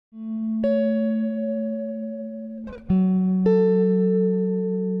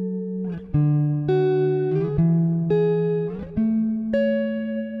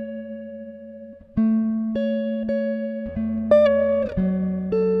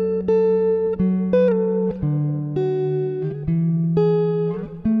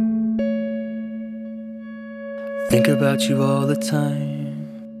about you all the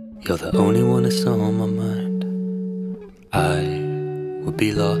time. You're the only one that's on my mind. I would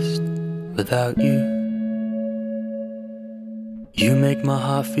be lost without you. You make my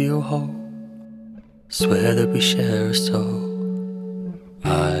heart feel whole. Swear that we share a soul.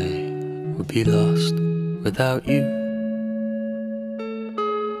 I would be lost without you.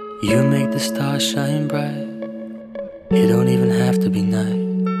 You make the stars shine bright. It don't even have to be night.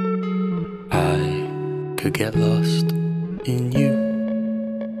 I could get lost in you.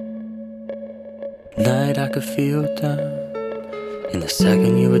 Night I could feel down. In a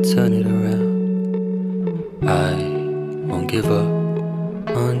second you would turn it around. I won't give up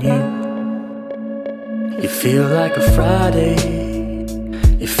on you. You feel like a Friday.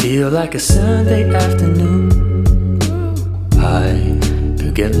 You feel like a Sunday afternoon. I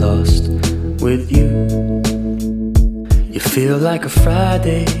could get lost with you. You feel like a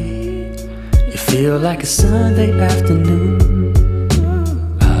Friday. You feel like a Sunday afternoon.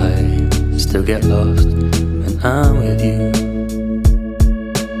 I still get lost when I'm with you.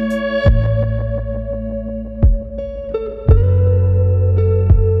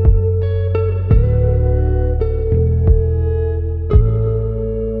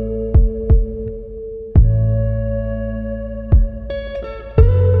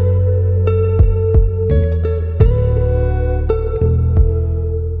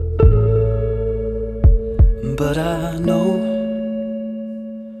 But I know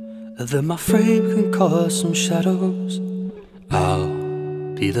that my frame can cause some shadows. I'll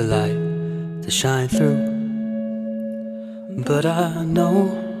be the light to shine through. But I know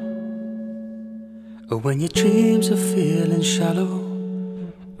when your dreams are feeling shallow,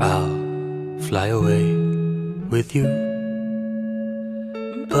 I'll fly away with you.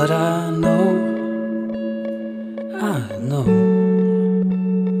 But I know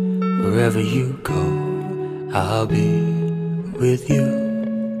wherever you go, I'll be with you.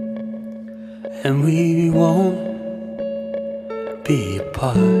 And we won't be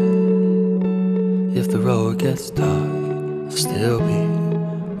apart. If the road gets dark, I'll still be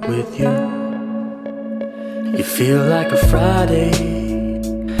with you. You feel like a Friday.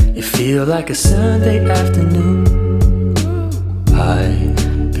 You feel like a Sunday afternoon. I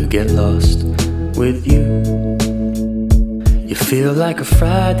could get lost with you. You feel like a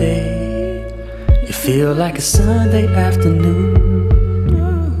Friday. You feel like a Sunday afternoon.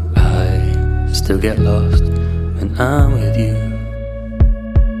 I still get lost when I'm with you.